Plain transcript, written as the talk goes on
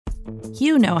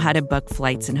You know how to book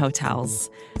flights and hotels.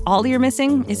 All you're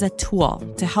missing is a tool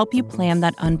to help you plan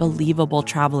that unbelievable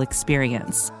travel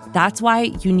experience. That's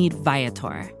why you need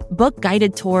Viator. Book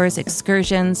guided tours,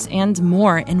 excursions, and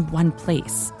more in one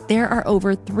place. There are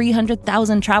over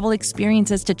 300,000 travel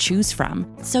experiences to choose from,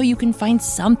 so you can find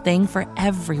something for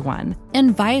everyone.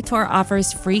 And Viator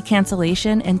offers free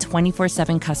cancellation and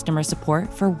 24/7 customer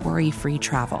support for worry-free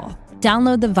travel.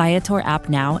 Download the Viator app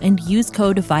now and use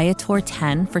code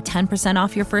Viator10 for 10%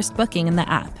 off your first booking in the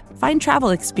app. Find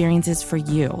travel experiences for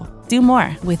you. Do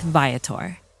more with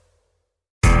Viator.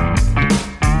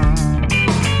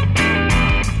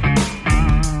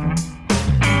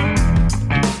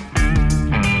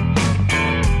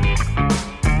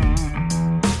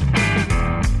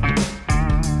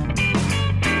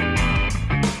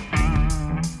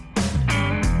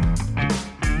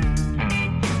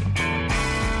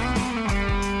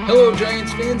 Hello,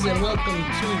 Giants fans, and welcome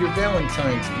to your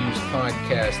Valentine's Views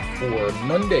podcast for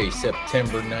Monday,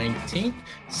 September 19th.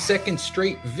 Second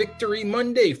straight victory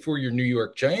Monday for your New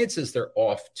York Giants as they're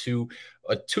off to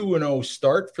a 2-0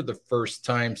 start for the first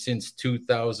time since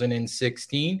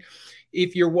 2016.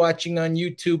 If you're watching on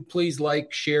YouTube, please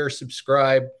like, share,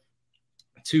 subscribe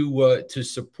to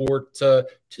support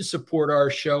our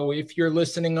show. If you're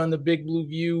listening on the Big Blue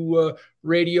View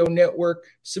radio network,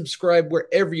 subscribe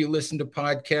wherever you listen to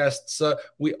podcasts.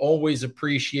 We always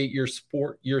appreciate your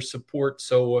support.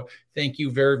 So thank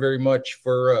you very, very much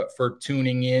for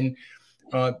tuning in.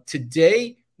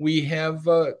 Today we have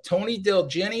Tony Del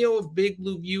Genio of Big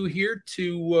Blue View here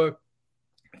to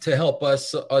help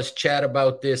us chat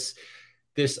about this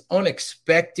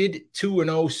unexpected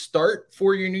 2-0 start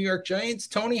for your New York Giants.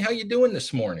 Tony, how you doing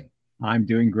this morning? I'm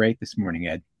doing great this morning,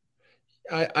 Ed.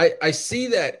 I see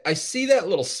that. I see that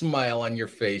little smile on your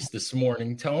face this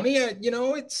morning, Tony.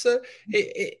 It's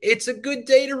a good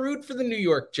day to root for the New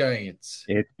York Giants.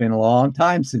 It's been a long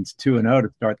time since 2-0 to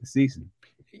start the season.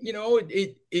 You know,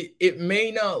 it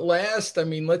may not last. I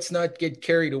mean, let's not get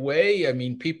carried away. I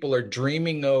mean, people are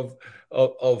dreaming of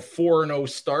 4-0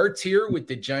 starts here with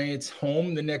the Giants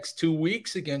home the next 2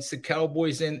 weeks against the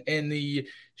Cowboys and the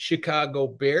Chicago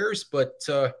Bears. But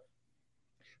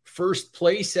first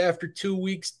place after 2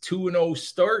 weeks, 2-0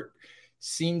 start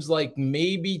seems like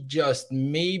maybe, just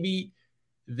maybe,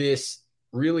 this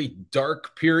really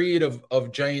dark period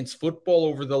of Giants football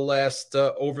over the last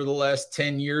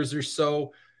 10 years or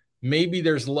so. Maybe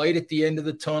there's light at the end of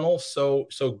the tunnel. So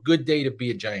good day to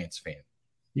be a Giants fan.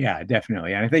 Yeah,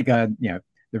 definitely. And I think, there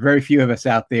are very few of us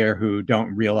out there who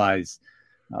don't realize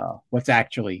what's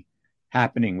actually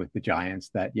happening with the Giants,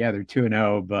 that, they're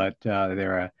 2-0, but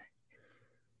they're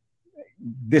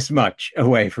this much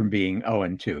away from being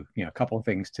 0-2. A couple of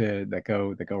things that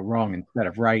go wrong instead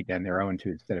of right, and they're 0-2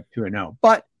 instead of 2-0.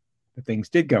 But the things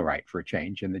did go right for a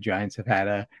change, and the Giants have had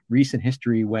a recent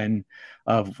history when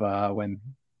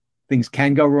things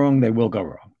can go wrong, they will go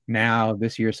wrong. Now,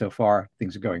 this year so far,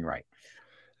 things are going right.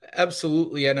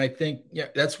 Absolutely. And I think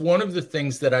that's one of the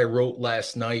things that I wrote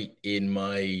last night in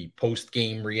my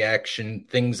post-game reaction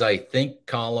things I think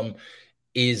column,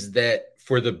 is that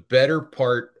for the better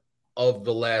part of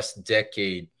the last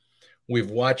decade,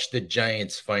 we've watched the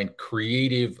Giants find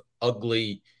creative,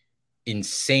 ugly,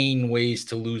 insane ways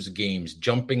to lose games,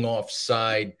 jumping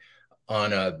offside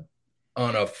on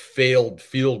a failed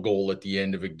field goal at the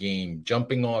end of a game,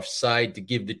 jumping offside to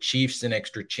give the Chiefs an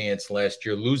extra chance last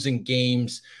year, losing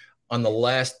games on the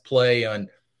last play on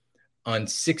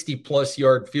 60-plus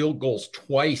yard field goals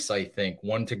twice, I think,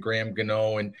 one to Graham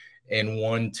Gano and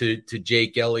one to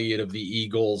Jake Elliott of the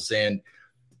Eagles. And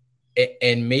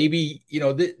maybe,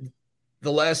 the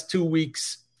last 2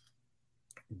 weeks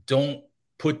don't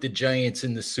put the Giants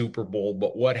in the Super Bowl,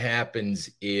 but what happens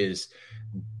is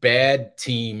bad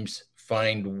teams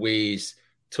find ways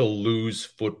to lose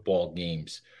football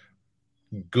games.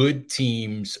 Good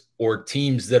teams, or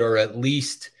teams that are at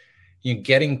least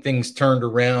getting things turned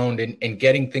around and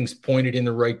getting things pointed in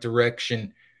the right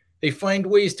direction, they find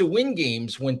ways to win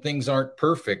games when things aren't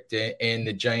perfect. And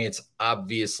the Giants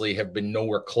obviously have been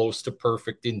nowhere close to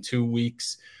perfect in 2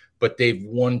 weeks, but they've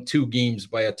won 2 games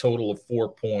by a total of 4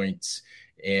 points.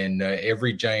 And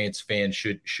every Giants fan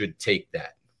should take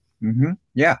that. Mm-hmm.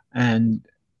 Yeah. And,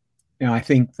 I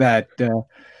think that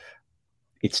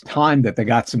it's time that they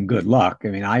got some good luck. I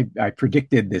mean, I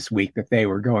predicted this week that they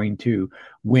were going to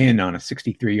win on a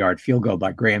 63-yard field goal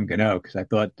by Graham Gano, because I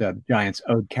thought the Giants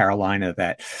owed Carolina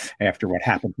that after what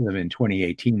happened to them in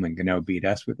 2018 when Gano beat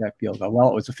us with that field goal. Well,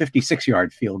 it was a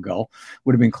 56-yard field goal.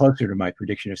 Would have been closer to my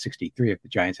prediction of 63 if the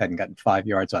Giants hadn't gotten 5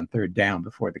 yards on third down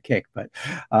before the kick. But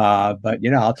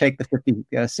I'll take the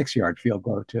 56-yard field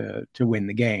goal to win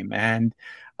the game. And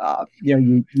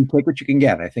you take what you can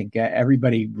get. I think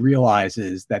everybody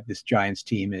realizes that this Giants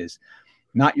team is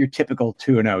not your typical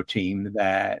 2-0 team,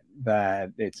 that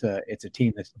it's a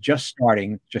team that's just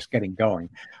starting, just getting going.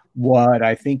 What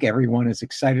I think everyone is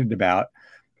excited about,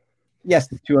 yes,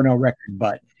 the 2-0 record,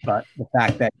 but the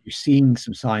fact that you're seeing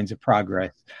some signs of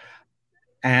progress.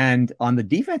 And on the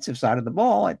defensive side of the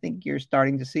ball, I think you're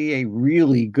starting to see a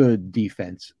really good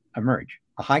defense emerge,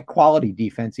 a high quality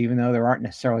defense, even though there aren't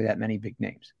necessarily that many big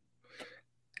names.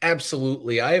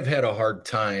 Absolutely. I've had a hard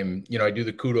time, I do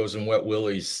the kudos and wet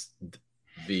willies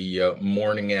the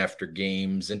morning after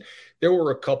games, and there were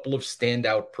a couple of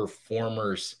standout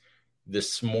performers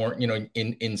this morning,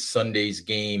 in Sunday's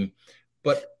game,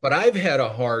 but I've had a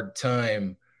hard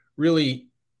time really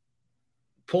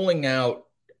pulling out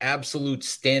absolute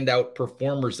standout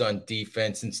performers on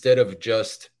defense instead of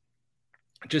just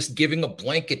giving a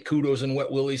blanket kudos and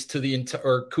wet willies to the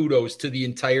kudos to the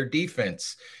entire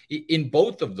defense in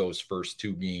both of those first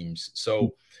two games.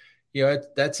 So,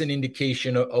 that's an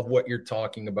indication of what you're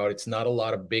talking about. It's not a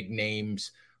lot of big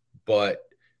names, but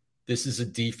this is a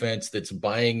defense that's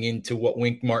buying into what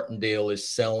Wink Martindale is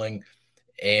selling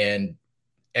and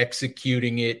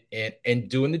executing it and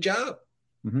doing the job.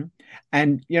 Mm-hmm.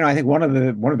 And, I think one of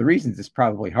the reasons it's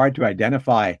probably hard to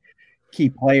identify key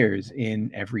players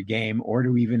in every game or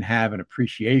to even have an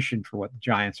appreciation for what the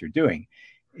Giants are doing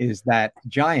is that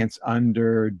Giants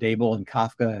under Daboll and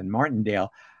Kafka and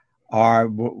Martindale are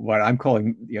what I'm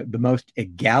calling the most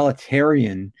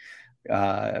egalitarian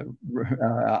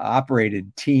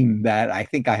operated team that I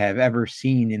think I have ever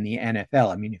seen in the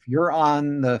NFL. I mean, if you're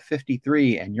on the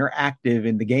 53 and you're active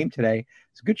in the game today,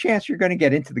 it's a good chance you're going to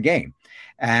get into the game,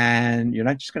 and you're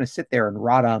not just going to sit there and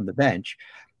rot on the bench.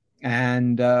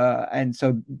 And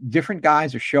so different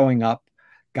guys are showing up,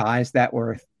 guys that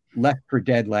were left for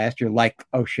dead last year, like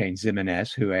O'Shane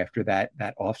Ximines, who after that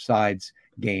offsides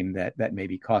game that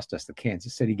maybe cost us the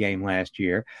Kansas City game last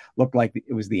year, looked like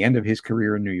it was the end of his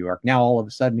career in New York. Now, all of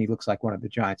a sudden, he looks like one of the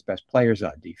Giants' best players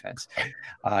on defense.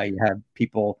 You have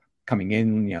people coming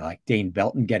in, like Dane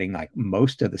Belton getting like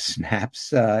most of the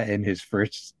snaps in his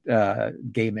first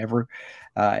game ever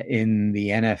in the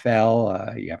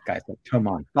NFL. You have guys like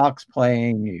Tomon Fox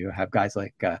playing. You have guys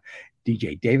like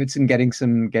DJ Davidson getting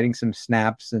some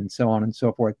snaps and so on and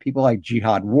so forth. People like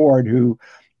Jihad Ward, who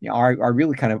are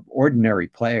really kind of ordinary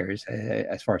players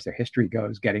as far as their history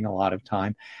goes, getting a lot of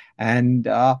time, and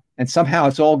somehow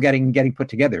it's all getting put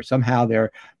together. Somehow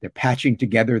they're patching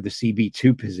together the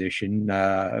CB2 position,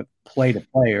 play to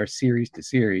play or series to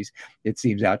series. It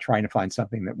seems out trying to find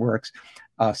something that works.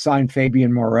 Sign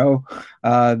Fabian Moreau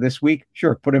this week.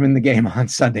 Sure, put him in the game on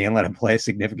Sunday and let him play a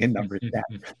significant number of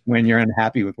snaps when you're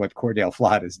unhappy with what Cordell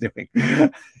Flott is doing.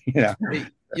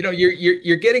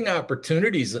 You're getting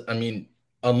opportunities. I mean,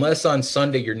 unless on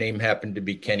Sunday your name happened to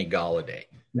be Kenny Golladay.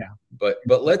 Yeah. But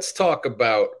let's talk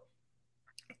a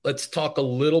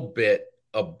little bit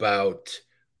about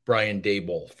Brian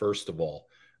Daboll, first of all.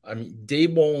 I mean,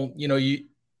 Daboll,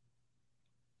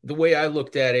 the way I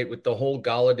looked at it with the whole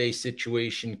Golladay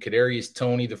situation, Kadarius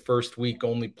Toney the first week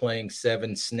only playing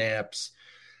 7 snaps.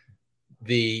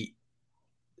 The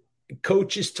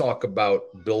coaches talk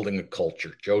about building a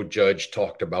culture. Joe Judge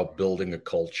talked about building a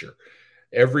culture.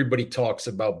 Everybody talks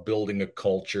about building a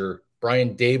culture.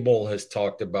 Brian Daboll has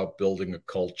talked about building a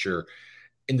culture.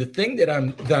 And the thing that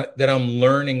I'm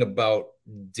learning about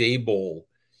Daboll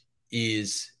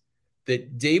is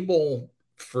that Daboll,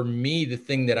 for me, the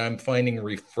thing that I'm finding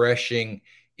refreshing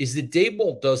is that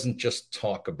Daboll doesn't just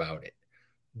talk about it.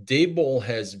 Daboll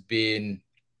has been,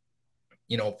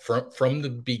 from the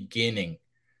beginning,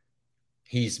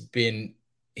 he's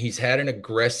had an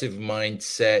aggressive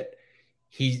mindset.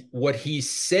 What he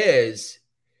says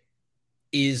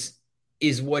is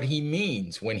what he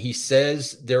means. When he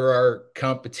says there are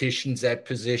competitions at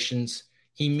positions,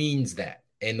 he means that.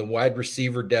 And the wide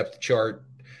receiver depth chart,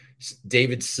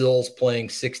 David Sills playing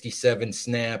 67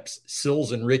 snaps,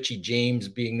 Sills and Richie James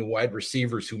being the wide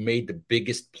receivers who made the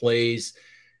biggest plays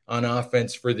on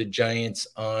offense for the Giants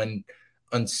on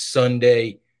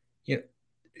Sunday,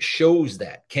 shows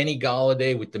that. Kenny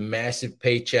Golladay with the massive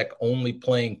paycheck only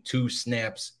playing 2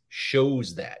 snaps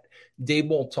shows that.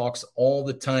 Daboll talks all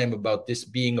the time about this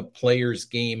being a player's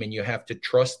game, and you have to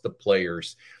trust the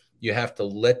players. You have to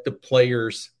let the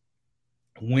players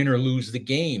win or lose the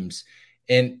games.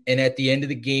 And at the end of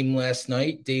the game last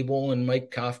night, Daboll and Mike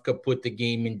Kafka put the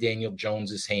game in Daniel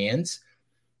Jones's hands,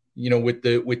 with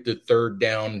the third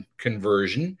down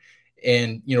conversion.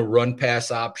 And, run pass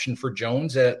option for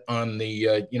Jones on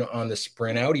the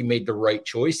sprint out. He made the right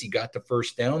choice. He got the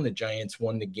first down. The Giants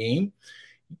won the game.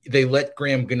 They let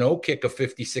Graham Gano kick a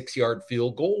 56-yard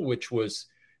field goal, which was,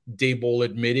 Daboll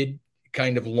admitted,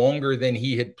 kind of longer than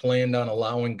he had planned on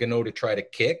allowing Gano to try to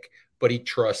kick, but he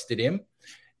trusted him.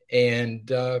 And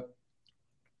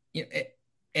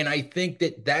and I think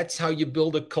that's how you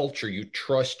build a culture. You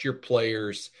trust your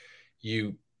players.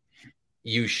 You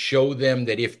show them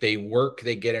that if they work,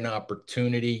 they get an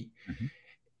opportunity. Mm-hmm.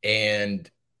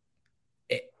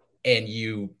 And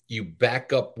you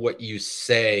back up what you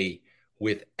say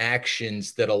with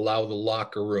actions that allow the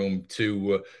locker room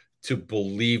to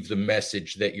believe the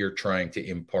message that you're trying to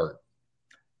impart.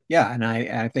 Yeah, and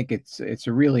I think it's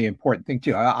a really important thing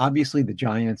too. Obviously, the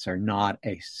Giants are not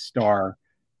a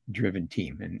star-driven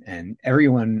team, and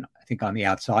everyone, I think, on the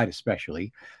outside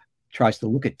especially, tries to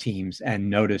look at teams and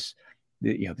notice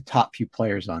the top few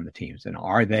players on the teams, and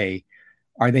are they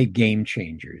game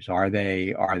changers? Are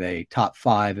they top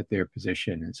 5 at their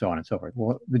position, and so on and so forth?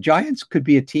 Well, the Giants could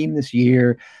be a team this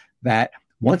year that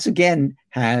once again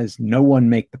has no one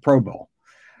make the Pro Bowl.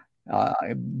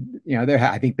 I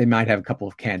think they might have a couple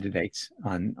of candidates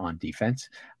on defense,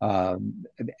 and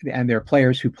there are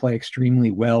players who play extremely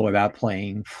well without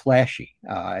playing flashy.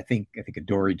 I think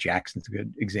Adoree Jackson's a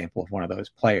good example of one of those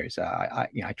players. I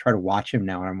try to watch him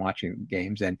now when I'm watching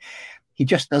games, and he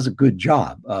just does a good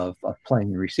job of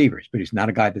playing the receivers, but he's not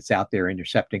a guy that's out there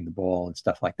intercepting the ball and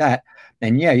stuff like that.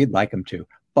 And yeah, you'd like him to,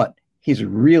 but he's a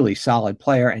really solid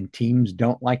player, and teams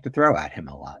don't like to throw at him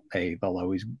a lot. They'll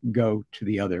always go to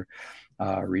the other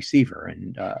receiver.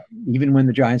 And even when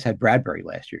the Giants had Bradbury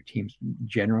last year, teams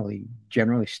generally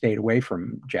stayed away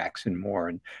from Jackson more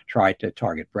and tried to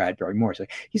target Bradbury more. So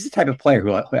he's the type of player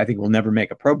who I think will never make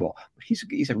a Pro Bowl. But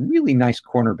he's a really nice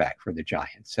cornerback for the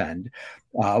Giants. And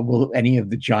will any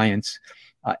of the Giants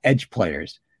edge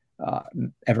players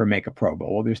ever make a Pro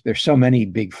Bowl? Well, there's so many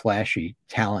big flashy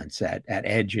talents at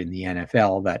edge in the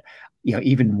NFL that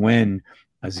even when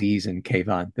Azeez and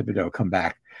Kayvon Thibodeaux come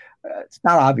back, it's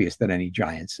not obvious that any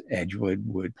Giants edge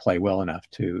would play well enough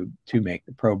to make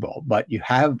the Pro Bowl. But you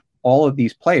have all of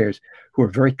these players who are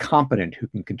very competent, who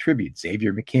can contribute.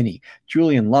 Xavier McKinney,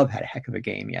 Julian Love had a heck of a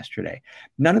game yesterday.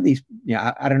 None of these,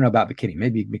 I don't know about McKinney.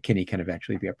 Maybe McKinney can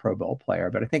eventually be a Pro Bowl player,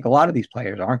 but I think a lot of these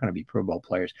players aren't going to be Pro Bowl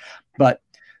players. But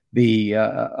the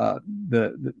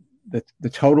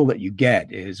total that you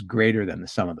get is greater than the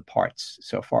sum of the parts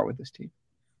so far with this team.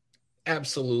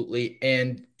 Absolutely.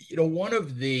 And one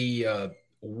of the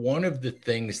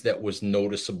things that was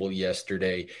noticeable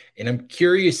yesterday, and I'm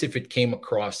curious if it came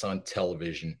across on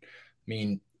television. I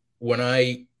mean, when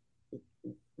I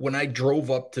drove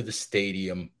up to the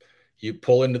stadium, you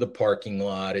pull into the parking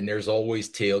lot and there's always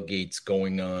tailgates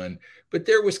going on, but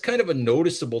there was kind of a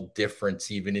noticeable difference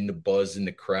even in the buzz in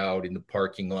the crowd in the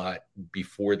parking lot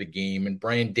before the game. And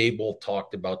Brian Daboll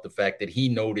talked about the fact that he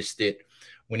noticed it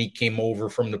when he came over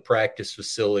from the practice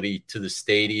facility to the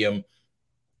stadium.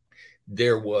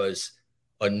 There was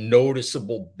a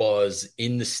noticeable buzz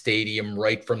in the stadium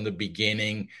right from the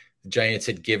beginning. The Giants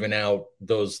had given out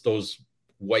those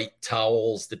white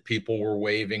towels that people were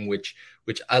waving, which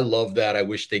I love that. I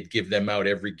wish they'd give them out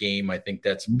every game. I think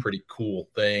that's a pretty cool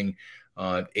thing.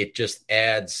 It just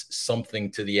adds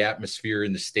something to the atmosphere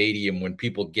in the stadium when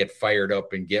people get fired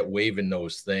up and get waving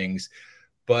those things.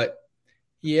 But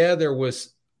yeah, there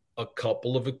was a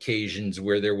couple of occasions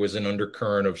where there was an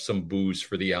undercurrent of some boos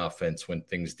for the offense when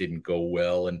things didn't go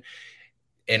well. And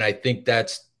I think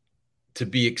that's to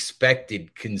be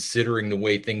expected considering the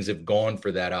way things have gone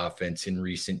for that offense in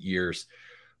recent years.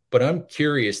 But I'm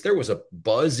curious, there was a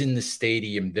buzz in the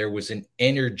stadium. There was an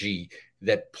energy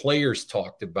that players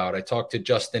talked about. I talked to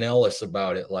Justin Ellis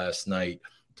about it last night,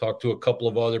 talked to a couple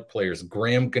of other players.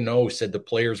 Graham Gano said the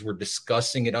players were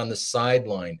discussing it on the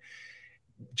sideline.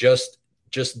 Just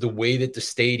the way that the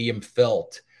stadium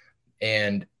felt.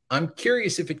 And I'm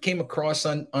curious if it came across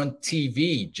on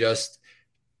TV, just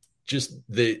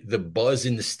the buzz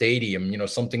in the stadium,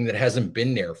 something that hasn't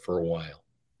been there for a while.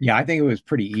 Yeah, I think it was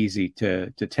pretty easy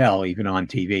to tell even on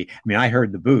TV. I mean, I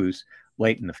heard the boos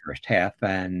late in the first half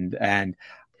and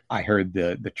I heard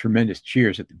the tremendous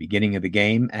cheers at the beginning of the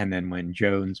game. And then when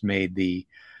Jones made the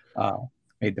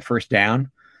first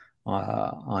down,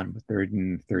 on 3rd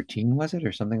and 13, was it,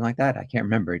 or something like that? I can't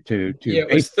remember. It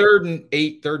was 3rd and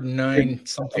 8, 3rd and 9,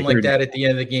 something like that. At the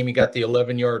end of the game, he got the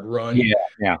 11-yard run.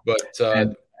 Yeah. But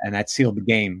and that sealed the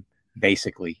game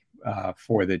basically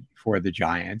for the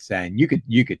Giants. And you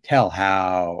could tell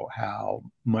how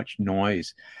much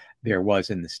noise there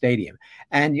was in the stadium.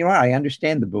 And I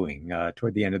understand the booing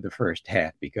toward the end of the first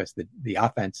half because the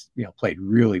offense played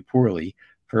really poorly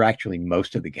for actually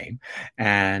most of the game,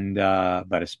 and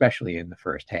but especially in the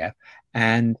first half.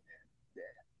 And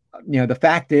The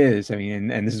fact is, I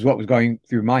mean, and this is what was going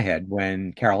through my head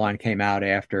when Carolina came out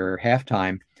after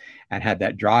halftime and had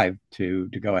that drive to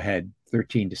go ahead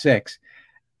 13-6.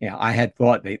 I had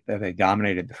thought they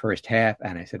dominated the first half,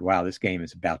 and I said, "Wow, this game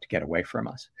is about to get away from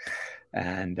us."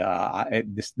 And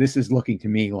this is looking to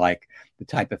me like the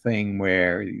type of thing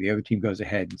where the other team goes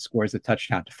ahead and scores a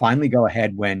touchdown to finally go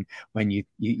ahead when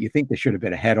you think they should have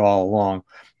been ahead all along,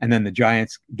 and then the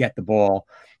Giants get the ball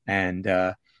and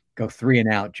go 3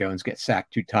 and out. Jones gets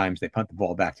sacked 2 times. They punt the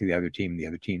ball back to the other team. The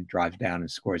other team drives down and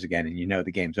scores again, and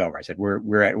the game's over. I said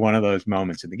we're at one of those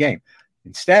moments in the game.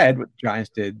 Instead, what the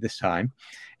Giants did this time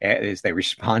is they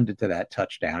responded to that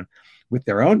touchdown with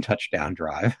their own touchdown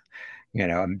drive,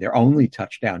 their only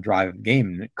touchdown drive of the game.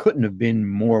 And it couldn't have been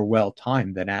more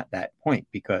well-timed than at that point,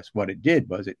 because what it did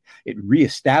was it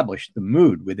reestablished the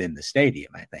mood within the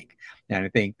stadium, I think. And I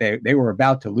think they were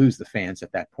about to lose the fans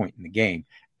at that point in the game,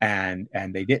 and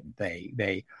they didn't.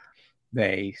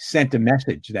 They sent a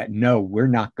message that, no, we're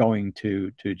not going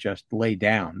to just lay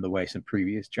down the way some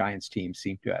previous Giants teams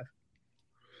seem to have.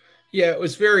 Yeah, it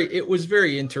was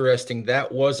very interesting.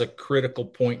 That was a critical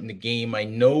point in the game. I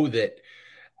know that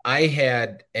I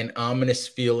had an ominous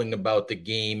feeling about the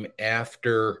game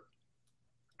after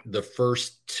the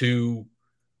first 2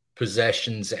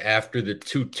 possessions, after the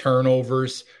 2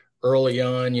 turnovers early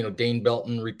on. Dane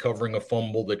Belton recovering a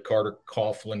fumble that Carter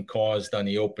Coughlin caused on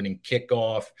the opening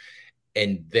kickoff,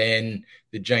 and then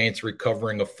the Giants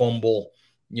recovering a fumble,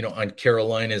 on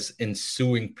Carolina's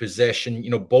ensuing possession.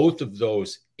 Both of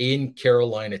those in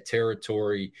Carolina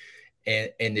territory,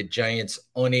 and the Giants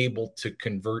unable to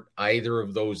convert either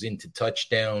of those into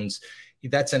touchdowns.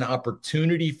 That's an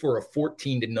opportunity for a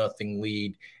 14-0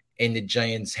 lead, and the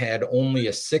Giants had only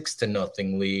a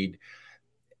 6-0 lead.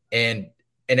 And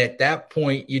at that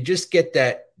point, you just get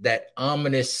that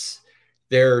ominous,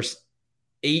 there's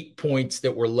 8 points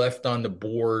that were left on the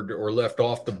board or left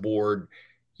off the board.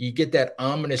 You get that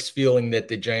ominous feeling that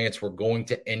the Giants were going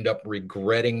to end up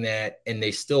regretting that, and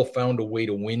they still found a way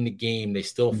to win the game. They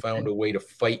still found a way to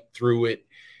fight through it.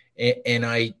 And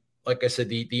like I said,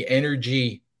 the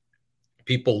energy,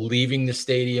 people leaving the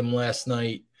stadium last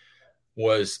night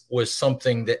was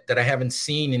something that I haven't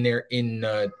seen in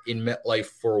MetLife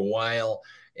for a while,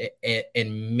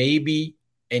 and maybe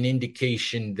an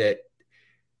indication that,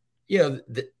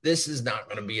 this is not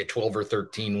going to be a 12 or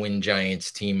 13 win Giants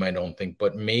team, I don't think,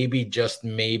 but just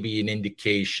maybe an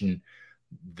indication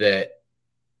that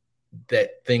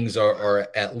things are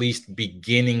at least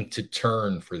beginning to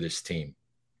turn for this team.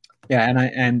 Yeah.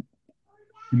 And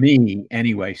to me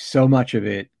anyway, so much of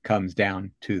it comes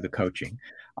down to the coaching.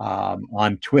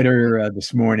 On Twitter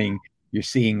this morning, you're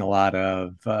seeing a lot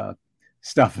of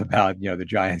stuff about, the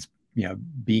Giants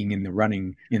being in the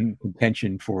running in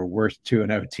contention for worst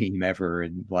 2-0 team ever,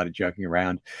 and a lot of joking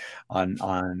around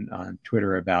on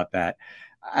Twitter about that.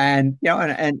 And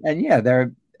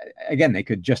they're, again, they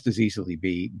could just as easily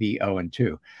be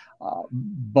 0-2.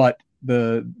 But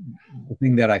the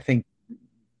thing that I think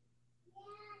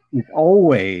is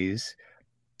always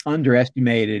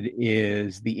underestimated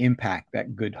is the impact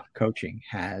that good coaching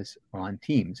has on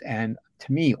teams. And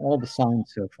to me, all the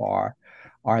signs so far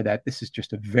are that this is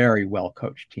just a very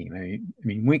well-coached team. I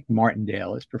mean, Wink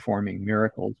Martindale is performing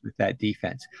miracles with that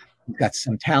defense. He's got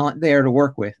some talent there to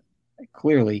work with,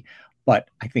 clearly, but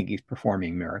I think he's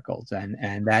performing miracles.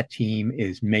 And that team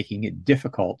is making it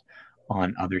difficult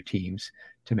on other teams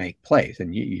to make plays.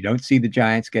 And you don't see the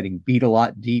Giants getting beat a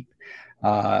lot deep.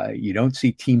 You don't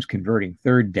see teams converting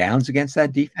 3rd downs against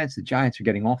that defense. The Giants are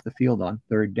getting off the field on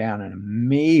 3rd down an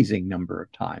amazing number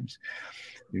of times.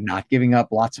 They're not giving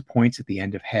up lots of points at the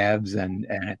end of halves and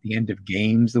at the end of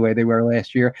games the way they were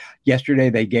last year. Yesterday,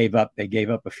 they gave up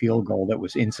a field goal that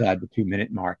was inside the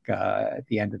 2-minute mark at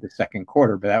the end of the second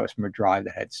quarter, but that was from a drive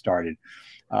that had started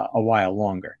a while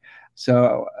longer.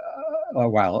 So a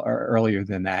while earlier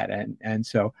than that. And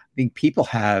so I think people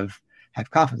have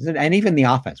confidence. And even the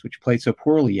offense, which played so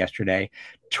poorly yesterday,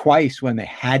 twice when they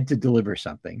had to deliver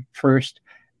something. First,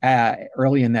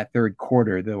 early in that third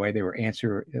quarter, the way they were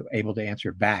able to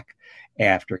answer back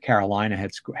after Carolina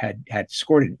had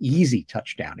scored an easy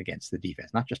touchdown against the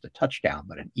defense, not just a touchdown,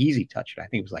 but an easy touchdown. I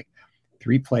think it was like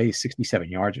 3 plays, 67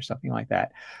 yards or something like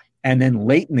that. And then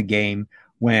late in the game,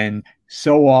 when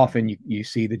so often you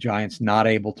see the Giants not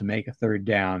able to make a 3rd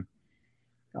down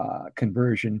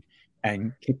conversion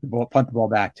and punt the ball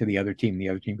back to the other team. The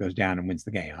other team goes down and wins the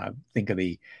game. Think of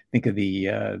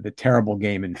the terrible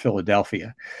game in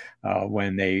Philadelphia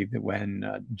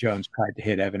when Jones tried to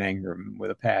hit Evan Engram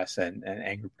with a pass and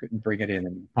Engram couldn't bring it in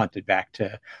and punted back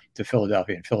to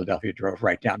Philadelphia, and Philadelphia drove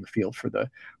right down the field for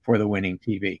the winning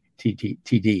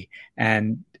TD.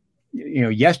 And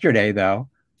Yesterday, though,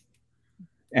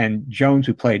 and Jones,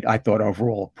 who played, I thought,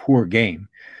 overall a poor game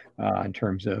in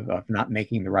terms of not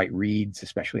making the right reads,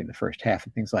 especially in the first half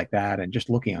and things like that, and just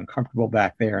looking uncomfortable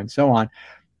back there and so on.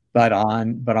 But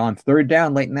on third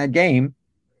down late in that game,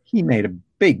 he made a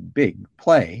big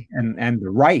play and the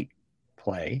right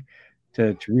play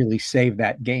to really save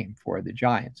that game for the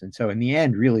Giants. And so in the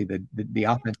end, really the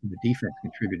offense and the defense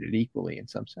contributed equally in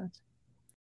some sense.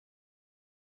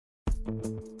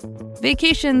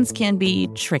 Vacations can be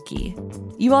tricky.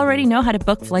 You already know how to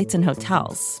book flights and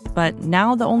hotels, but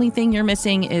now the only thing you're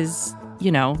missing is,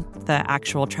 the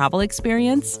actual travel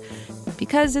experience.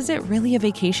 Because is it really a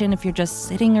vacation if you're just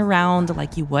sitting around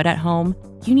like you would at home?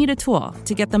 You need a tool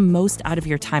to get the most out of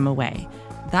your time away.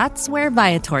 That's where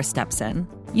Viator steps in.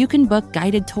 You can book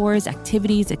guided tours,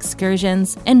 activities,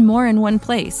 excursions, and more in one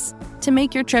place to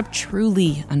make your trip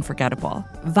truly unforgettable.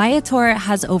 Viator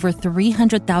has over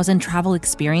 300,000 travel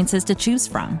experiences to choose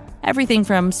from. Everything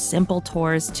from simple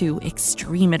tours to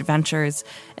extreme adventures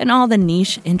and all the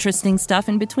niche, interesting stuff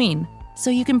in between. So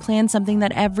you can plan something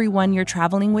that everyone you're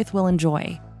traveling with will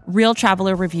enjoy. Real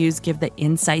traveler reviews give the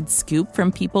inside scoop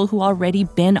from people who already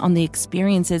been on the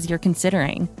experiences you're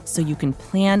considering, so you can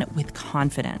plan with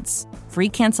confidence. Free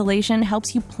cancellation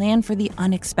helps you plan for the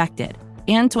unexpected.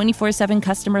 And 24/7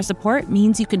 customer support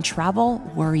means you can travel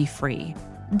worry-free.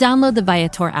 Download the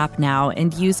Viator app now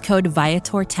and use code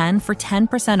Viator10 for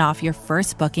 10% off your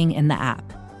first booking in the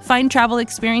app. Find travel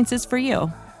experiences for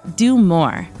you. Do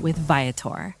more with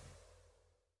Viator.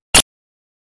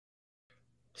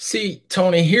 See,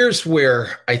 Tony, here's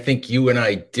where I think you and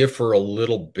I differ a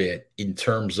little bit in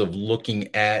terms of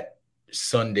looking at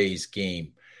Sunday's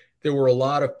game. There were a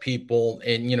lot of people,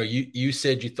 and you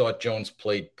said you thought Jones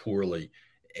played poorly,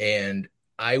 and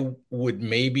I would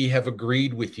maybe have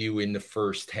agreed with you in the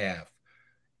first half.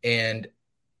 And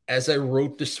as I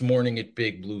wrote this morning at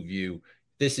Big Blue View,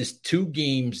 this is 2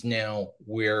 games now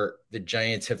where the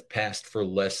Giants have passed for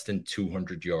less than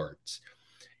 200 yards.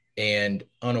 And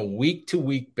on a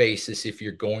week-to-week basis, if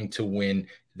you're going to win,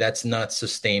 that's not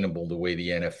sustainable the way the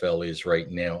NFL is right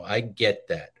now. I get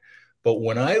that. But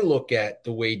when I look at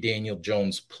the way Daniel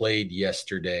Jones played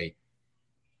yesterday,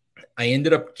 I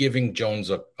ended up giving Jones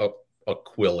a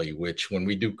Quilly, which when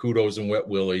we do kudos and wet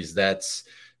willies, that's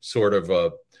sort of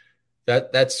a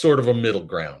middle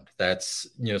ground. That's,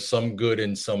 some good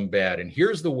and some bad. And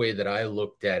here's the way that I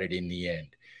looked at it in the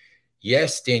end.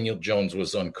 Yes, Daniel Jones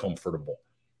was uncomfortable,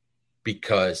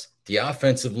 because the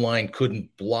offensive line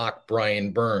couldn't block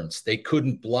Brian Burns. They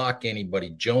couldn't block anybody.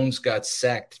 Jones got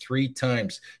sacked 3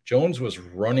 times. Jones was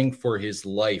running for his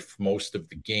life most of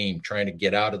the game, trying to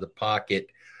get out of the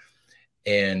pocket,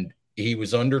 and he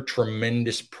was under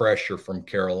tremendous pressure from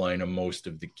Carolina most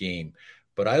of the game.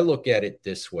 But I look at it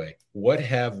this way. What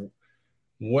have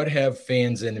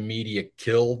fans and the media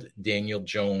killed Daniel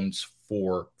Jones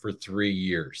for 3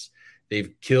 years?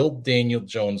 They've killed Daniel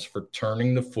Jones for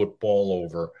turning the football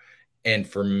over and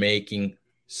for making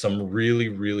some really,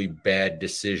 really bad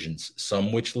decisions,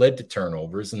 some which led to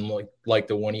turnovers, and like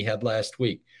the one he had last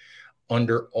week.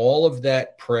 Under all of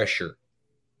that pressure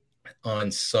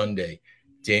on Sunday,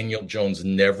 Daniel Jones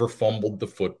never fumbled the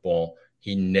football.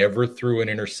 He never threw an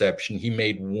interception. He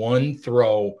made one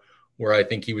throw where I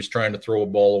think he was trying to throw a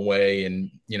ball away,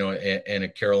 and a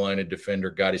Carolina defender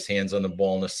got his hands on the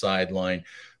ball on the sideline.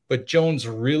 But Jones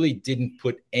really didn't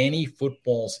put any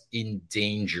footballs in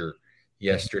danger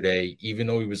yesterday, even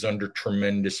though he was under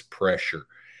tremendous pressure.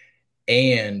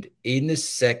 And in the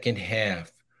second half,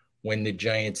 when the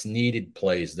Giants needed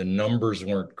plays, the numbers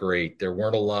weren't great. There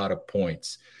weren't a lot of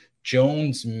points.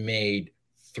 Jones made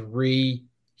 3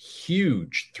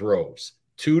 huge throws,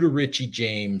 2 to Richie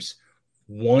James,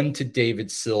 1 to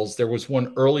David Sills. There was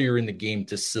one earlier in the game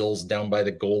to Sills down by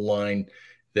the goal line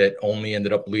that only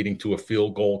ended up leading to a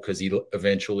field goal because he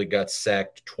eventually got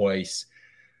sacked twice.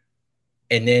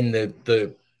 And then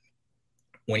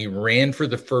when he ran for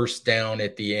the first down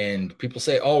at the end, people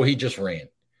say, oh, he just ran.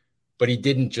 But he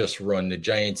didn't just run. The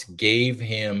Giants gave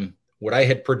him what I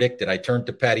had predicted. I turned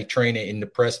to Patty Traina in the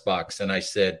press box and I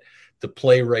said, the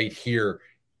play right here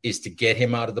is to get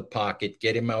him out of the pocket,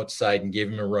 get him outside, and give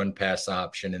him a run-pass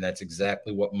option. And that's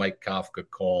exactly what Mike Kafka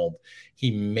called.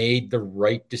 He made the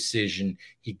right decision.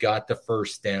 He got the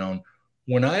first down.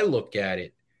 When I look at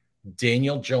it,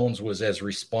 Daniel Jones was as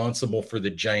responsible for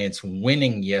the Giants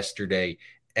winning yesterday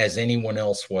as anyone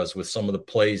else was with some of the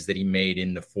plays that he made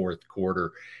in the fourth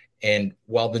quarter. And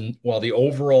while the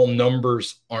overall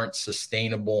numbers aren't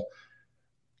sustainable,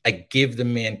 I give the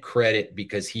man credit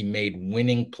because he made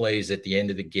winning plays at the end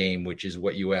of the game, which is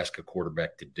what you ask a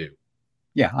quarterback to do.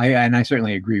 Yeah, I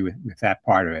certainly agree with that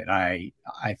part of it. I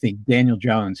think Daniel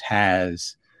Jones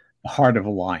has the heart of a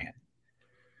lion.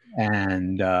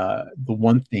 And the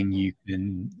one thing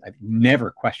I've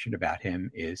never questioned about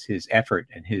him is his effort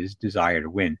and his desire to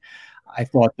win. I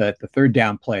thought that the third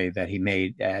down play that he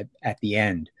made at the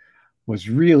end was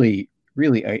really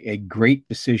a great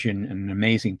decision and an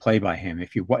amazing play by him.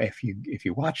 If you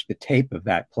watch the tape of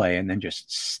that play and then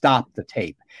just stop the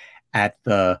tape at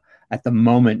the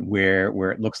moment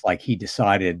where it looks like he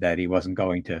decided that he wasn't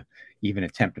going to even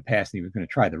attempt to pass and he was going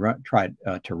to try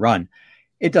to run,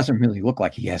 it doesn't really look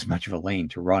like he has much of a lane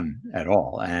to run at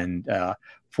all. And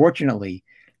fortunately,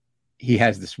 he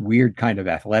has this weird kind of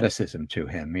athleticism to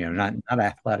him, not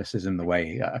athleticism the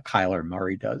way Kyler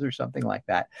Murray does or something like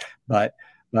that, but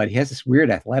he has this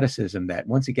weird athleticism that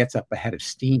once he gets up ahead of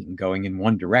steam going in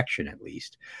one direction, at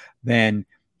least, then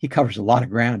he covers a lot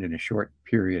of ground in a short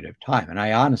period of time. And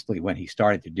I honestly, when he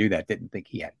started to do that, didn't think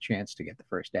he had a chance to get the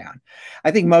first down.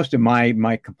 I think most of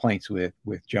my complaints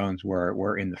with Jones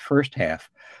were in the first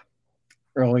half,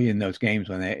 early in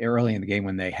the game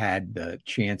when they had the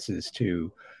chances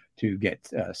to get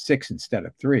 6 instead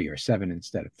of 3 or 7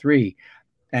 instead of 3.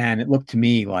 And it looked to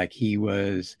me like he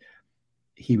was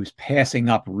passing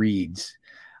up reads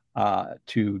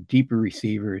to deeper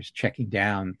receivers, checking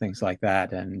down, things like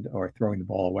that, or throwing the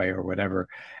ball away or whatever,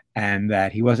 and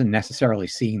that he wasn't necessarily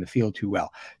seeing the field too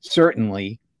well.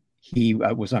 Certainly, he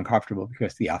was uncomfortable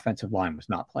because the offensive line was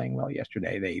not playing well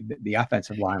yesterday. The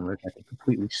offensive line was, I think,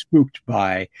 completely spooked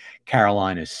by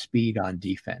Carolina's speed on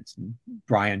defense. And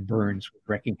Brian Burns was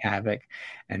wreaking havoc,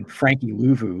 and Frankie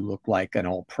Louvu looked like an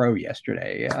all-pro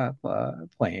yesterday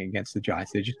playing against the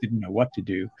Giants. They just didn't know what to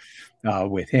do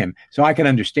with him. So I can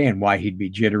understand why he'd be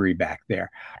jittery back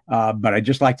there. But I'd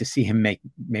just like to see him make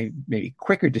maybe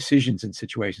quicker decisions in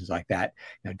situations like that.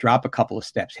 Drop a couple of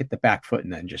steps, hit the back foot,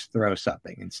 and then just throw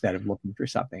something instead of looking for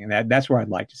something. And that's where I'd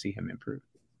like to see him improve.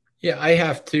 Yeah,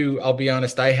 I'll be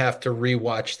honest, I have to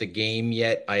rewatch the game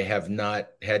yet. I have not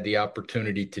had the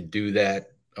opportunity to do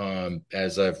that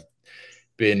as I've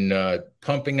been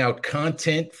pumping out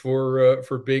content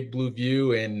for Big Blue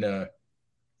View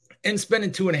and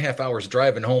spending 2.5 hours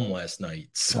driving home last night.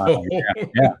 So,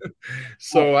 yeah.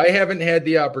 So I haven't had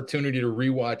the opportunity to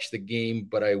rewatch the game,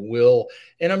 but I will.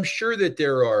 And I'm sure that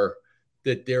there are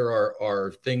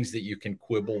things that you can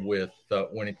quibble with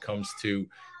when it comes to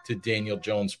Daniel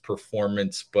Jones'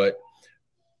 performance. But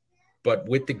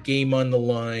with the game on the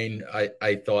line,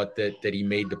 I thought that he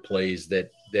made the plays that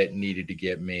needed to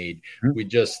get made. Mm-hmm. We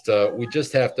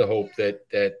just have to hope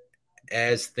that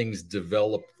as things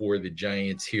develop for the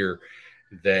Giants here,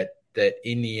 that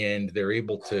in the end they're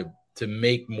able to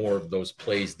make more of those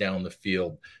plays down the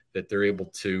field, that they're able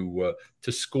to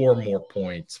score more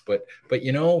points. But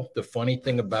the funny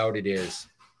thing about it is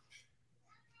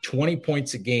 20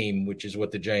 points a game, which is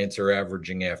what the Giants are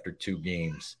averaging after 2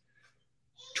 games.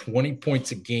 20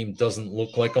 points a game doesn't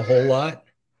look like a whole lot,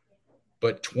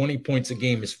 but 20 points a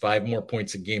game is 5 more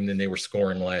points a game than they were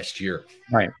scoring last year.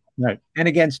 Right. And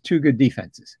against 2 good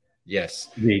defenses. Yes.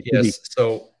 Yes.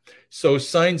 So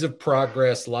signs of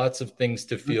progress, lots of things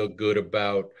to feel good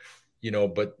about,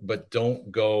 but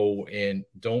don't go and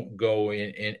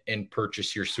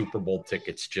purchase your Super Bowl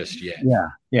tickets just yet.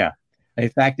 Yeah. The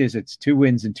fact is, it's 2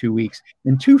 wins in 2 weeks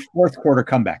and 2 fourth quarter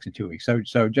comebacks in 2 weeks.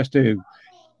 So just to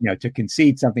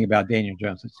concede something about Daniel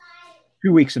Jones, it's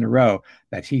 2 weeks in a row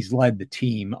that he's led the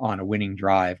team on a winning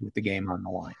drive with the game on the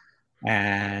line.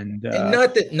 And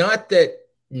not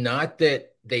that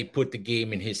they put the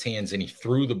game in his hands and he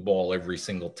threw the ball every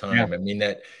single time. Yeah. I mean,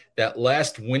 that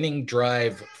last winning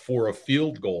drive for a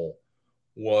field goal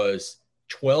was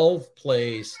 12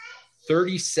 plays,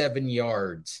 37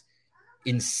 yards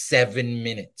in 7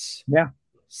 minutes. Yeah.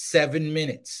 7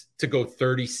 minutes to go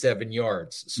 37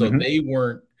 yards. So they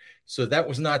weren't, so that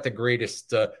was not the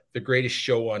greatest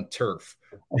show on turf,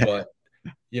 but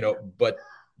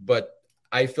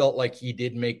I felt like he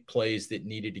did make plays that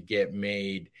needed to get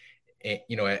made,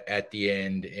 at the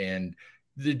end. And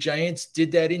the Giants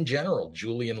did that in general.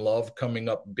 Julian Love coming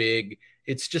up big.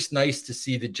 It's just nice to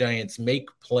see the Giants make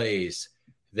plays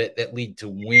that lead to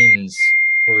wins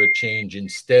for a change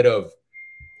instead of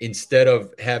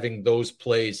having those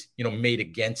plays, made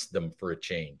against them for a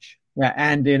change. Yeah,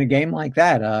 and in a game like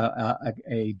that,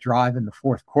 a drive in the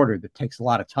fourth quarter that takes a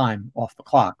lot of time off the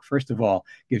clock, first of all,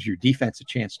 gives your defense a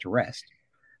chance to rest.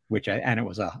 And it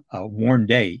was a warm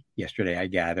day yesterday, I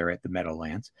gather, at the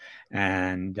Meadowlands,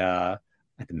 and at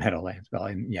the Meadowlands.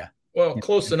 Well,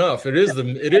 close enough. It is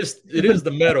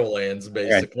the Meadowlands,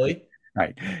 basically.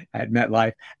 Right. At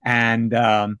MetLife, and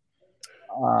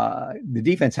the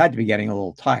defense had to be getting a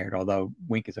little tired, although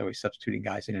Wink is always substituting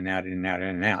guys in and out, in and out, in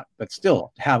and out. But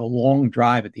still, to have a long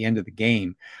drive at the end of the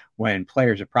game when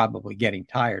players are probably getting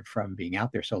tired from being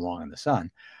out there so long in the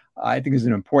sun, I think is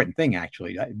an important thing.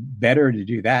 Actually, better to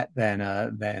do that than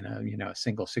a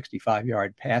single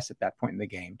 65-yard pass at that point in the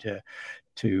game to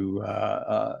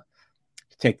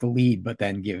take the lead, but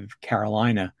then give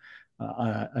Carolina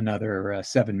another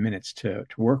 7 minutes to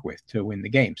work with to win the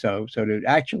game. So to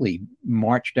actually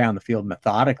march down the field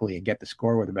methodically and get the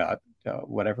score with about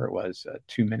whatever it was,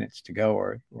 2 minutes to go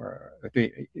or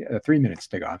 3 minutes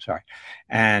to go. I'm sorry,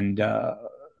 and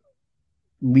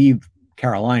leave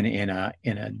Carolina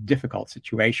in a difficult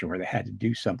situation where they had to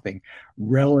do something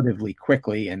relatively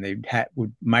quickly, and they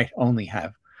might only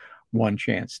have one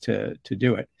chance to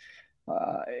do it.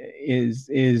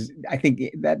 Is I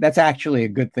think that's actually a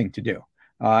good thing to do.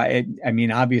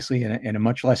 Obviously in a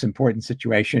much less important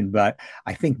situation, but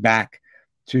I think back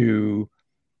to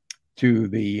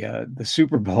the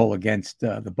Super Bowl against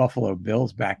the Buffalo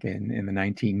Bills back in the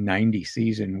 1990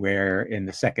 season, where in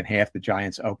the second half the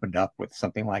Giants opened up with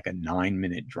something like a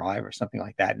 9-minute drive or something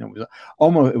like that, and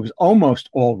it was almost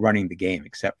all running the game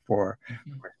except for a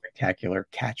spectacular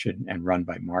catch and run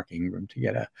by Mark Ingram to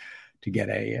get a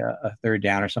third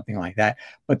down or something like that.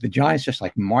 But the Giants just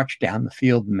like marched down the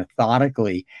field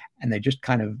methodically, and they just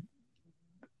kind of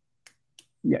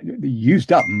they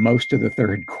used up most of the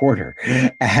third quarter.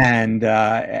 And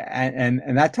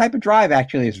that type of drive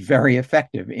actually is very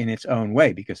effective in its own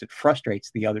way, because it frustrates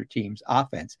the other team's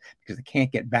offense because they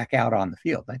can't get back out on the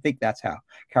field. I think that's how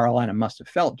Carolina must have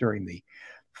felt during the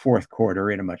fourth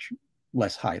quarter in a much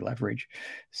less high leverage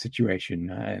situation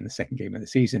in the second game of the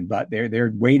season, but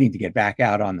they're waiting to get back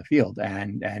out on the field,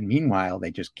 and meanwhile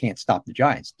they just can't stop the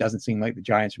Giants. Doesn't seem like the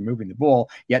Giants are moving the ball,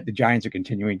 yet the Giants are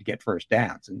continuing to get first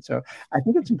downs. And so I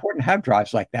think it's important to have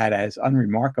drives like that, as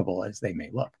unremarkable as they may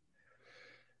look.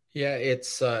 Yeah,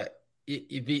 it's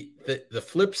the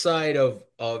flip side of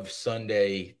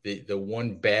Sunday. The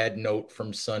one bad note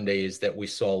from Sunday is that we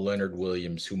saw Leonard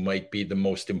Williams, who might be the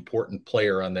most important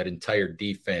player on that entire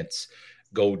defense,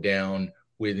 go down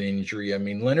with injury. I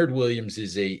mean, Leonard Williams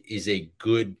is a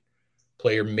good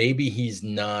player. Maybe he's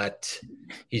not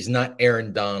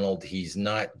Aaron Donald. He's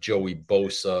not Joey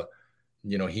Bosa.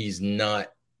 He's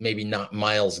maybe not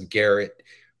Myles Garrett,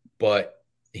 but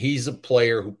he's a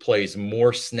player who plays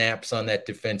more snaps on that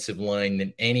defensive line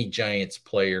than any Giants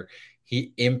player.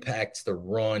 He impacts the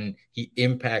run. He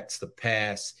impacts the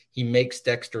pass. He makes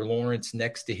Dexter Lawrence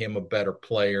next to him a better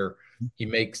player. He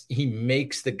makes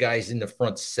the guys in the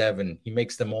front seven. He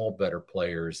makes them all better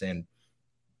players. And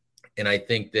I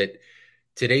think that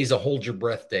today's a hold your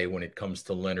breath day when it comes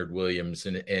to Leonard Williams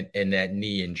and that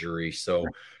knee injury. So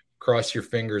cross your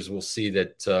fingers. We'll see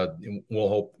that.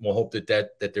 We'll hope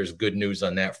that there's good news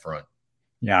on that front.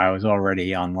 Yeah, I was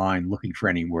already online looking for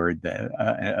any word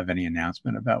of any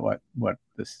announcement about what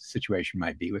the situation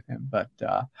might be with him. But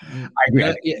I agree.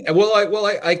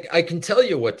 I can tell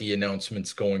you what the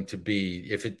announcement's going to be.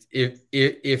 If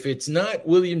it's not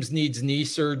Williams needs knee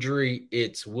surgery,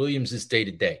 it's Williams is day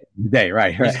to day.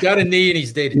 Right. He's got a knee and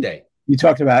he's day to day. You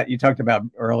talked about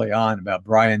early on about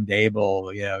Brian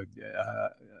Daboll,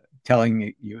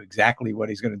 telling you exactly what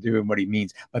he's going to do and what he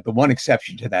means. But the one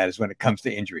exception to that is when it comes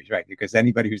to injuries, right? Because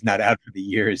anybody who's not out for the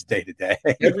year is day to day.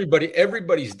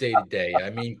 Everybody's day to day.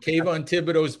 I mean, Kayvon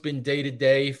Thibodeau's been day to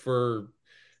day for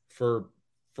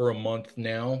a month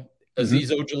now.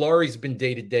 Azeez Ojulari's been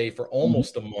day to day for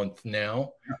almost a month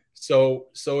now. So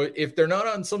if they're not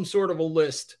on some sort of a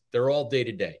list, they're all day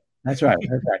to day. That's right.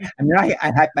 I mean, I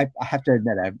have to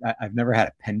admit, I've never had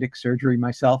appendix surgery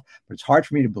myself, but it's hard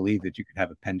for me to believe that you could have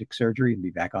appendix surgery and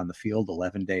be back on the field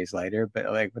 11 days later. But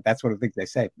that's what I think they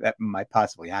say that might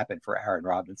possibly happen for Aaron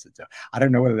Robinson. So I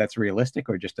don't know whether that's realistic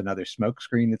or just another smoke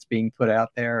screen that's being put out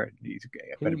there. He's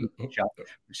going to be shot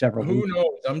for several. Who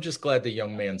knows? I'm just glad the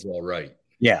young man's all right.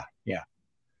 Yeah.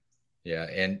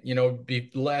 And the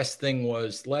last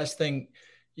thing,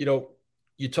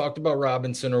 you talked about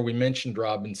Robinson, or we mentioned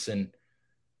Robinson.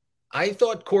 I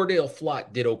thought Cordale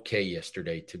Flott did okay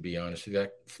yesterday, to be honest with you.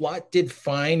 Flott did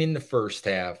fine in the first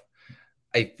half.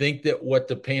 I think that what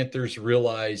the Panthers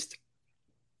realized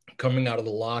coming out of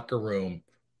the locker room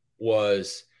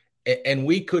was, and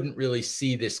we couldn't really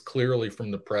see this clearly from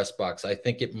the press box. I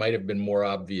think it might have been more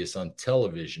obvious on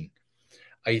television.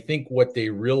 I think what they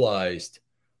realized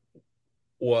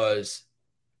was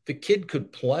the kid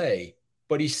could play,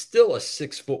 but he's still a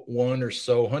 6'1" or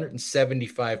so,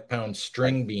 175-pound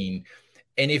string bean.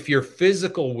 And if you're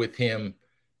physical with him,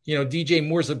 DJ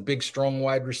Moore's a big, strong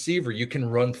wide receiver. You can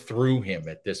run through him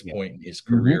at this point in his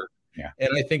career. Yeah. And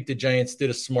I think the Giants did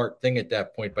a smart thing at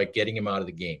that point by getting him out of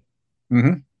the game.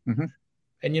 Mm-hmm. Mm-hmm.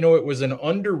 And, it was an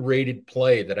underrated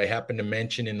play that I happened to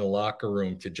mention in the locker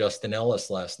room to Justin Ellis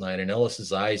last night. And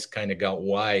Ellis's eyes kind of got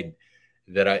wide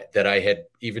that I had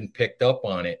even picked up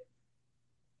on it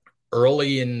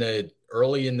early in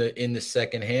the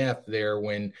second half there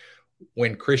when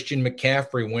Christian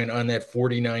McCaffrey went on that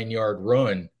 49-yard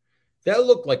run. That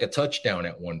looked like a touchdown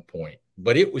at one point,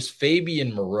 but it was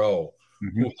Fabian Moreau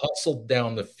who hustled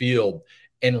down the field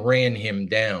and ran him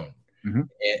down.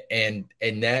 And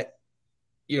that,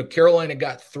 Carolina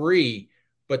got 3,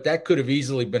 but that could have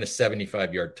easily been a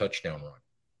 75-yard touchdown run.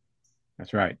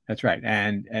 That's right.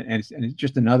 And it's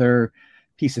just another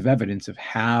piece of evidence of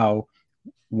how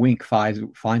Wink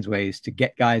finds ways to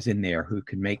get guys in there who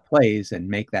can make plays and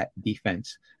make that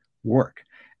defense work.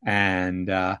 And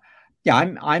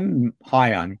I'm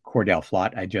high on Cordell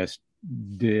Flott. I just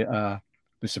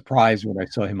was surprised when I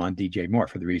saw him on DJ Moore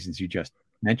for the reasons you just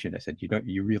mentioned. I said,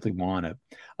 you really want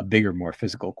a bigger, more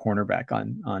physical cornerback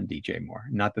on DJ Moore.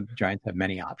 Not that the Giants have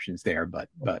many options there, but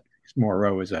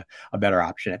Moreau is a better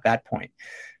option at that point.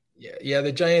 Yeah.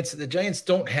 The Giants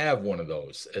don't have one of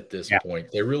those at this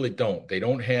point. They really don't. They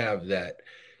don't have that.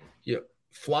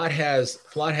 Flott has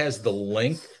the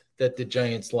length that the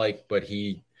Giants like, but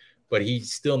he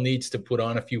still needs to put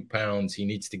on a few pounds. He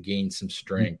needs to gain some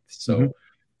strength.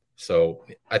 So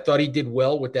I thought he did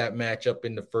well with that matchup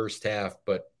in the first half,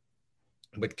 but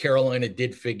Carolina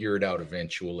did figure it out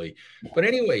eventually. But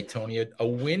anyway, Tony, a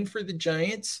win for the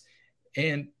Giants,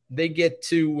 and they get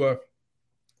to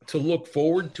look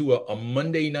forward to a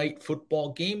Monday night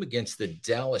football game against the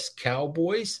Dallas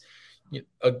Cowboys.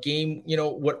 A game,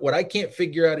 what I can't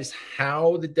figure out is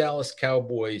how the Dallas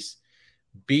Cowboys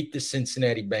beat the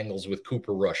Cincinnati Bengals with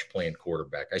Cooper Rush playing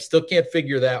quarterback. I still can't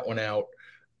figure that one out.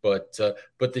 But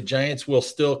the Giants will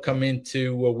still come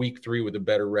into week 3 with a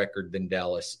better record than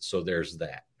Dallas. So there's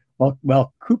that.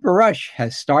 Well, Cooper Rush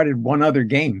has started one other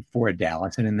game for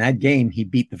Dallas, and in that game he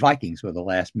beat the Vikings with a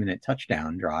last-minute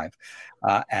touchdown drive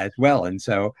as well. And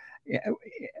so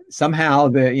somehow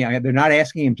they're not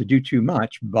asking him to do too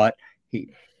much, but he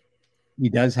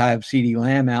does have CeeDee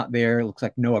Lamb out there. It looks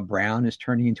like Noah Brown is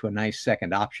turning into a nice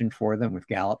second option for them with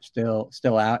Gallup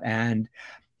still out, and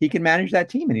he can manage that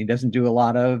team, and he doesn't do a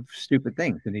lot of stupid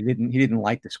things. And he didn't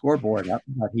light the scoreboard up,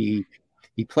 but he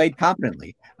played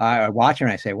competently. I watch him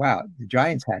and I say, wow, the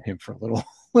Giants had him for a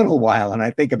little while. And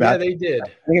I think about they did. I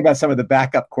think about some of the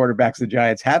backup quarterbacks the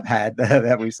Giants have had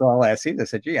that we saw last season. I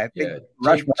said, gee, I think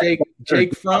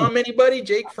Jake Fromm. Anybody?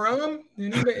 Jake Fromm?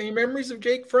 Any memories of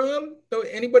Jake Fromm?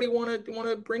 Anybody want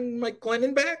to bring Mike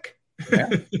Glennon back? Yeah.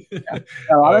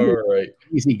 All right.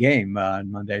 Easy game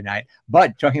on Monday night.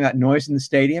 But talking about noise in the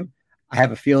stadium, I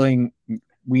have a feeling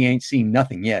we ain't seen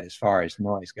nothing yet as far as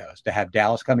noise goes. To have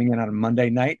Dallas coming in on a Monday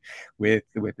night with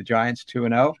the Giants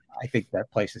 2-0, I think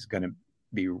that place is going to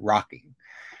be rocking.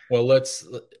 Well,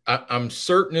 I'm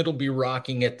certain it'll be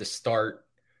rocking at the start.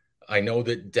 I know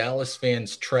that Dallas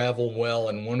fans travel well,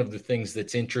 and one of the things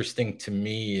that's interesting to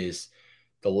me is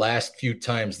the last few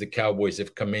times the Cowboys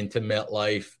have come into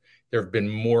MetLife, there have been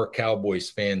more Cowboys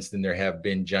fans than there have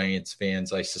been Giants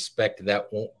fans. I suspect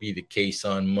that won't be the case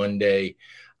on Monday.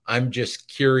 I'm just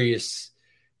curious.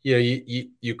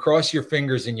 You cross your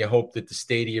fingers and you hope that the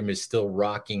stadium is still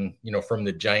rocking, from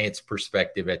the Giants'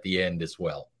 perspective at the end as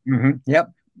well. Mm-hmm.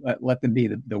 Yep. Let them be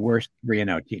the worst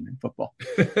 3-0 team in football.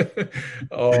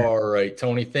 All right,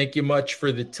 Tony, thank you much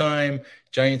for the time.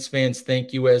 Giants fans,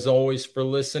 thank you as always for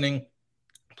listening.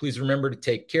 Please remember to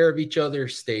take care of each other,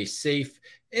 stay safe,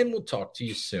 and we'll talk to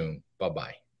you soon.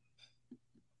 Bye-bye.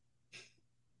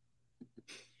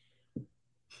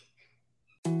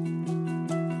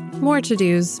 More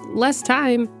to-dos, less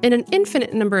time, and an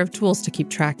infinite number of tools to keep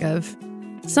track of.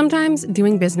 Sometimes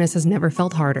doing business has never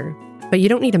felt harder, but you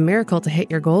don't need a miracle to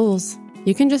hit your goals.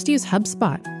 You can just use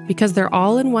HubSpot, because their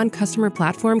all-in-one customer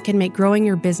platform can make growing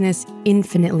your business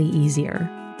infinitely easier.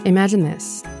 Imagine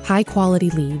this: high-quality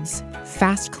leads,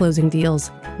 fast closing deals,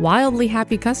 wildly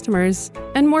happy customers,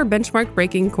 and more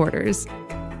benchmark-breaking quarters.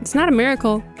 It's not a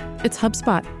miracle, it's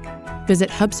HubSpot. Visit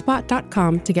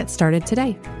HubSpot.com to get started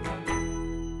today.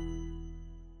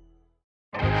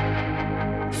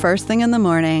 First thing in the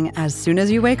morning, as soon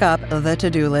as you wake up, the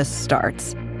to-do list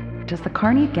starts. Does the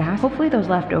car need gas? Hopefully those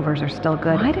leftovers are still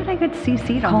good. Why did I get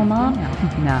CC'd on Mom?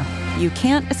 No. You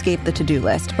can't escape the to-do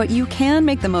list, but you can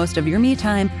make the most of your me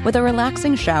time with a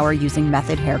relaxing shower using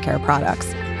Method Hair Care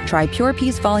products. Try Pure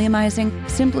Peace Volumizing,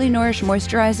 Simply Nourish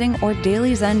Moisturizing, or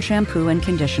Daily Zen Shampoo and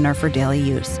Conditioner for daily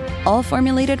use. All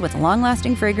formulated with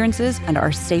long-lasting fragrances and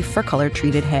are safe for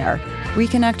color-treated hair.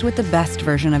 Reconnect with the best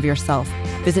version of yourself.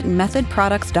 Visit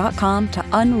methodproducts.com to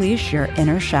unleash your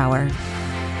inner shower.